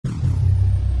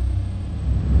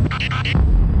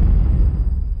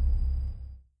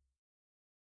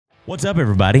What's up,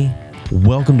 everybody?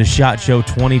 Welcome to SHOT Show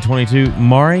 2022.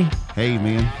 Maury, hey,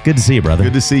 man. good to see you, brother.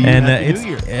 Good to see you. And Happy it's New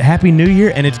Year. Happy New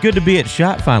Year, and it's good to be at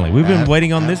SHOT finally. We've been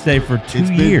waiting on this day for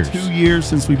two years. It's been 2 years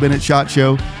since we've been at SHOT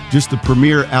Show. Just the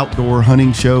premier outdoor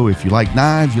hunting show. If you like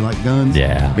knives, you like guns.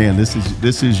 Yeah, man, this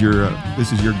is your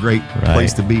great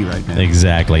place to be right now.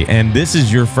 Exactly, and this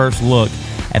is your first look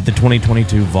at the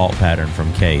 2022 vault pattern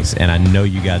from Case, and I know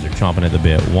you guys are chomping at the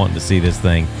bit, wanting to see this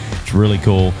thing. It's really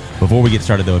cool. Before we get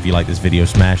started, though, if you like this video,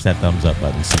 smash that thumbs up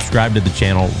button, subscribe to the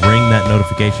channel, ring that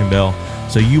notification bell,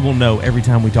 so you will know every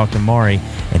time we talk to Maury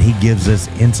and he gives us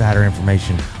insider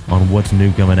information on what's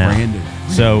new coming out. Brandon.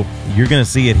 So you're going to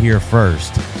see it here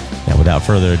first. Now, without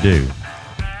further ado,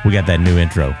 we got that new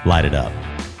intro. Light it up.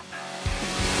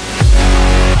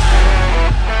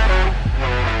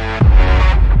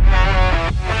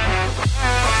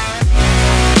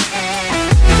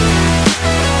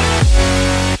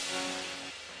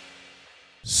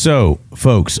 So,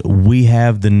 folks, we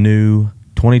have the new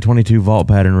 2022 vault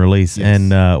pattern release, yes.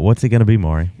 And what's it going to be,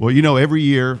 Maury? Well, you know, every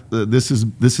year, this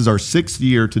is our 6th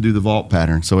year to do the vault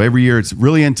pattern. So every year it's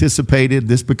really anticipated.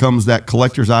 This becomes that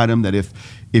collector's item that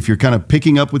if you're kind of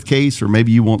picking up with Case, or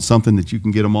maybe you want something that you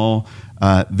can get them all,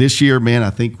 this year, man,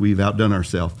 I think we've outdone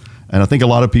ourselves. And I think a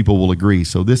lot of people will agree.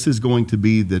 So this is going to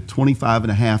be the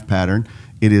 25.5 pattern.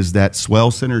 It is that swell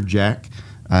center jack.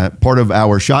 Part of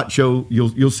our SHOT Show,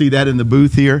 you'll see that in the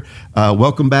booth here.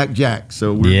 Welcome back, Jack.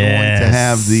 So we're going to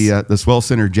have the swell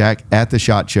center jack at the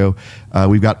SHOT Show.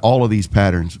 We've got all of these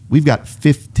patterns. We've got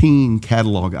 15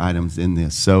 catalog items in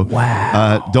this. So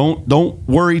wow. Don't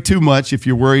worry too much if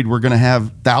you're worried we're going to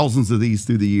have thousands of these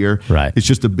through the year. Right. It's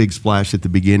just a big splash at the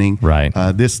beginning. Right.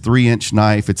 This 3-inch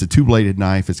knife, it's a 2-bladed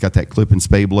knife. It's got that clip and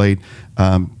spay blade.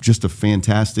 Just a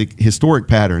fantastic historic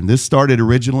pattern. This started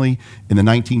originally in the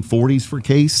 1940s for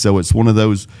Case. So it's one of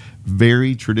those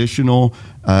very traditional.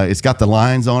 It's got the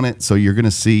lines on it, so you're going to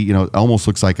see, you know, it almost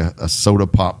looks like a soda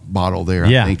pop bottle there.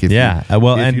 Yeah, I think.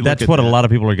 Well, and that's what a lot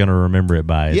of people are going to remember it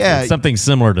by. It's something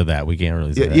similar to that. We can't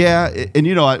really say that. Yeah, and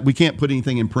you know, we can't put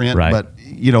anything in print, right. But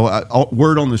you know,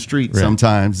 word on the street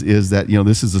sometimes is that, you know,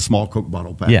 this is a small Coke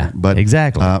bottle pattern. Yeah, but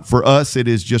exactly. For us, it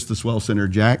is just the swell center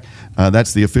jack.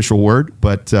 That's the official word,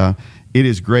 but. It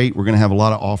is great. We're going to have a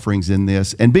lot of offerings in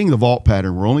this. And being the vault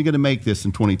pattern, we're only going to make this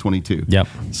in 2022. Yep.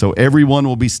 So everyone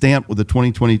will be stamped with the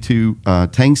 2022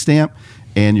 Tang stamp,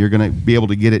 and you're going to be able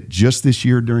to get it just this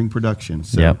year during production.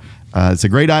 So yep. It's a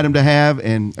great item to have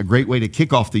and a great way to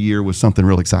kick off the year with something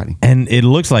real exciting. And it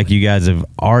looks like you guys have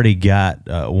already got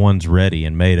ones ready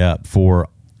and made up for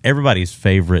everybody's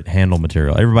favorite handle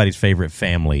material, everybody's favorite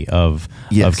family of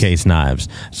Case knives.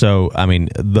 So, I mean,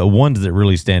 the ones that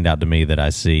really stand out to me that I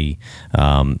see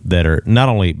that are not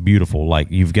only beautiful,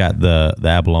 like you've got the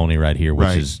abalone right here,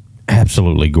 which is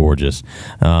absolutely gorgeous,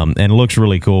 and looks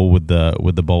really cool with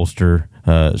the bolster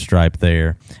stripe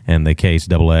there and the Case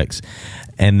XX.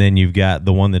 And then you've got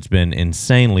the one that's been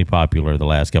insanely popular the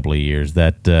last couple of years,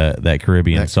 that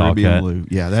Caribbean saw cut. Blue.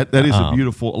 Yeah, that is a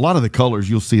beautiful. A lot of the colors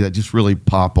you'll see that just really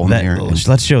pop on there.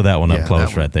 Let's show that one up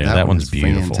close right there. That one's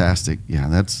beautiful, fantastic.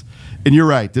 Yeah, and you're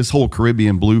right. This whole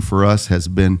Caribbean blue for us has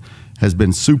been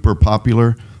super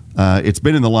popular. It's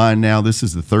been in the line now. This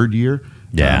is the 3rd year.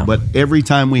 Yeah. But every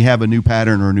time we have a new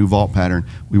pattern or a new vault pattern,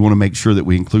 we want to make sure that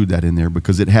we include that in there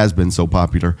because it has been so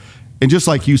popular. And just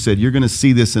like you said, you're going to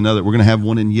see this in other. We're going to have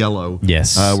one in yellow.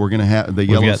 Yes. We're going to have the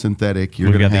yellow synthetic.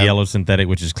 We've got the yellow synthetic,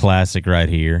 which is classic right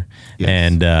here. Yes.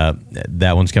 And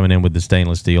that one's coming in with the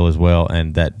stainless steel as well.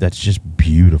 And that's just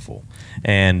beautiful.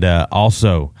 And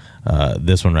also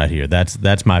this one right here.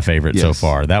 That's my favorite so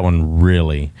far. That one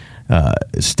really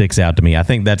sticks out to me. I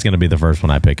think that's going to be the first one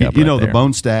I pick up. You know, the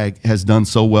Bone Stag has done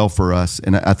so well for us,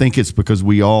 and I think it's because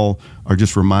we all are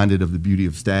just reminded of the beauty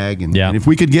of stag. And if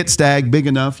we could get stag big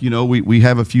enough, you know, we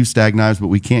have a few stag knives, but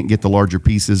we can't get the larger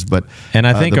pieces. And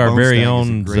I think our very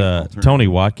own Tony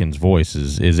Watkins' voice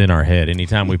is in our head.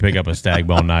 Anytime we pick up a stag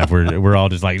bone knife, we're all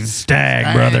just like,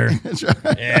 stag, brother. That's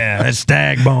right. Yeah, that's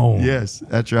stag bone. Yes,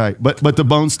 that's right. But the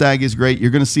Bone Stag is great.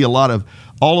 You're going to see a lot of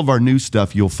all of our new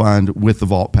stuff you'll find with the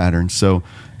vault pattern. So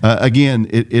again,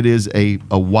 it is a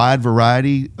wide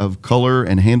variety of color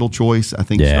and handle choice. I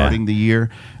think starting the year.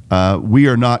 We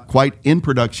are not quite in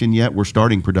production yet. We're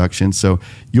starting production, so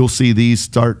you'll see these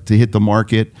start to hit the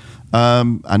market.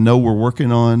 I know we're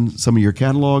working on some of your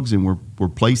catalogs, and we're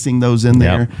placing those in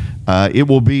there. It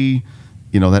will be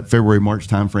you know, that February, March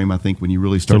timeframe, I think, when you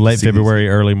really start so late February,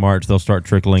 early March, they'll start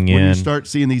trickling in. When you start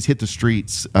seeing these hit the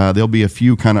streets, there'll be a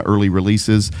few kind of early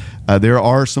releases. There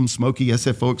are some Smoky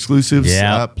SFO exclusives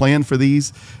planned for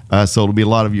these. So it'll be a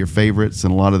lot of your favorites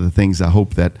and a lot of the things I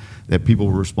hope that people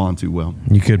will respond to well.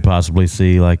 You could possibly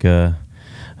see like a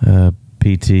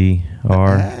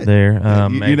PTR there.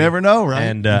 You never know, right?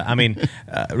 And I mean,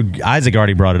 Isaac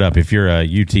already brought it up. If you're a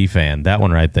UT fan, that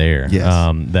one right there,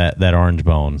 yes. That orange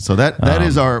bone. So that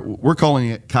is we're calling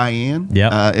it Cayenne.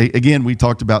 Yeah. Again, we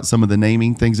talked about some of the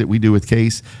naming things that we do with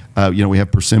Case. We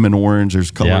have persimmon orange.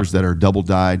 There's colors that are double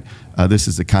dyed. This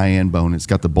is the Cayenne bone. It's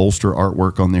got the bolster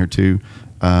artwork on there too.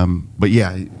 But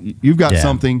yeah, you've got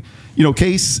something.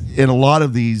 Case in a lot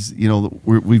of these.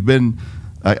 We've been,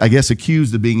 I guess,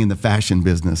 accused of being in the fashion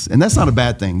business, and that's not a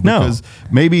bad thing, because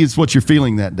maybe it's what you're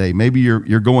feeling that day. Maybe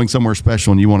you're going somewhere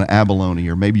special and you want an abalone,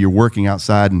 or maybe you're working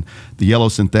outside and the yellow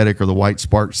synthetic or the white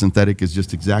spark synthetic is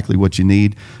just exactly what you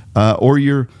need, or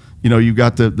you've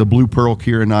got the blue pearl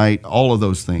kieranite, all of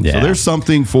those things. So there's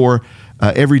something for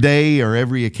every day or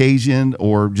every occasion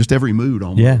or just every mood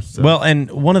almost. Yeah. So. Well, and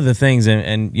one of the things,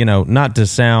 and not to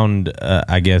sound,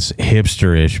 I guess,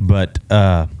 hipsterish, but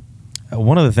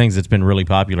one of the things that's been really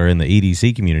popular in the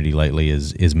EDC community lately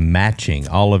is matching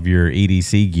all of your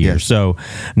EDC gear. Yes. So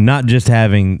not just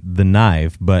having the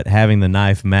knife, but having the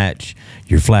knife match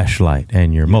your flashlight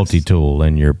and your multi-tool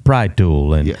and your pry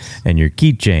tool and your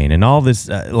keychain and all this,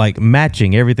 like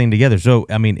matching everything together. So,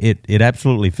 I mean, it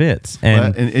absolutely fits.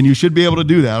 And you should be able to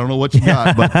do that. I don't know what you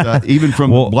got, but even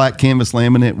from the black canvas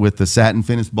laminate with the satin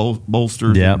finished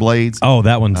bolsters and blades. Oh,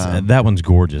 that one's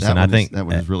gorgeous. And I think that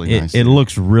one is really nice. It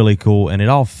looks really cool. And it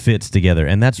all fits together,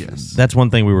 and that's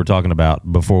one thing we were talking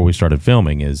about before we started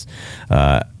filming is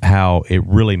how it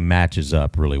really matches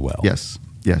up really well. Yes,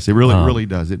 it really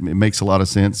does. It makes a lot of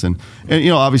sense, and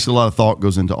obviously a lot of thought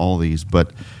goes into all these.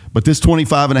 But this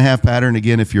 25.5 pattern,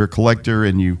 again, if you're a collector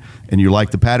and you like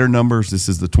the pattern numbers, this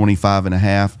is the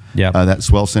 25.5. Yeah, that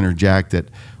swell center jack that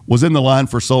was in the line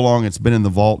for so long. It's been in the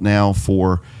vault now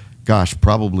for, gosh,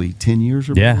 probably 10 years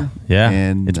or more. Yeah.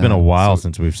 And it's been a while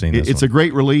since we've seen this. It's a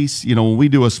great release. When we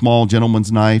do a small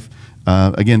gentleman's knife,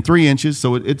 again, 3 inches,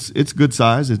 so it's good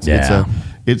size.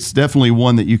 It's definitely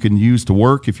one that you can use to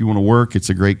work if you want to work.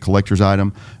 It's a great collector's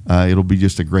item. It'll be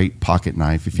just a great pocket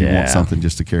knife if you want something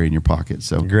just to carry in your pocket.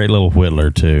 So great little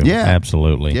whittler too. Yeah,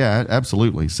 absolutely. Yeah,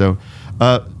 absolutely. So.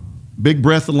 Big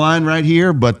breadth of line right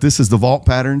here, but this is the vault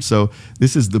pattern. So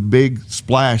this is the big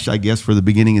splash, I guess, for the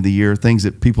beginning of the year, things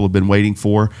that people have been waiting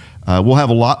for. We'll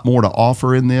have a lot more to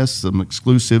offer in this, some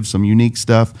exclusive, some unique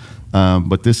stuff.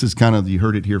 But this is kind of, you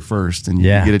heard it here first, and you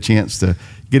get a chance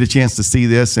to see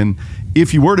this. And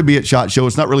if you were to be at SHOT Show,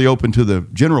 it's not really open to the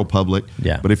general public.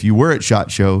 Yeah. But if you were at SHOT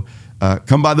Show,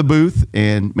 come by the booth,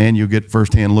 and man, you'll get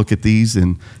firsthand look at these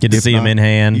and get to see them in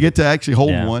hand. You get to actually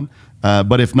hold one.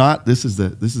 But if not, this is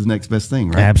the next best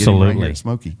thing, right? Absolutely. Right here at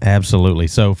Smoky. Absolutely.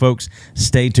 So, folks,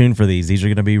 stay tuned for these. These are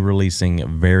going to be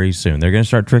releasing very soon. They're going to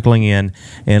start trickling in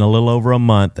a little over a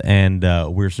month, and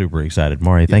we're super excited.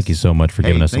 Maury, thank you so much for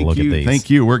giving us a look at these.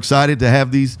 Thank you. We're excited to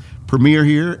have these premiere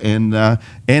here and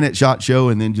at SHOT Show,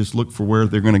 and then just look for where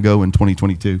they're going to go in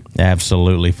 2022.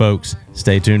 Absolutely, folks.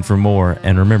 Stay tuned for more,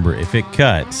 and remember, if it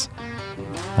cuts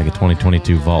like a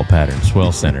 2022 vault pattern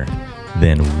swell center,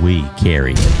 then we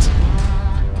carry it.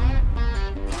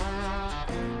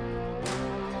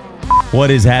 What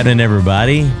is happening,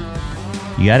 everybody?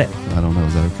 You got it? I don't know.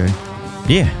 Is that okay?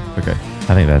 Yeah. Okay.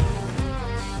 I think that.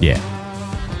 Yeah.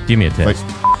 Give me a text.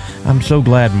 I'm so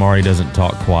glad Maury doesn't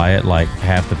talk quiet like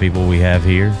half the people we have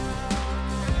here.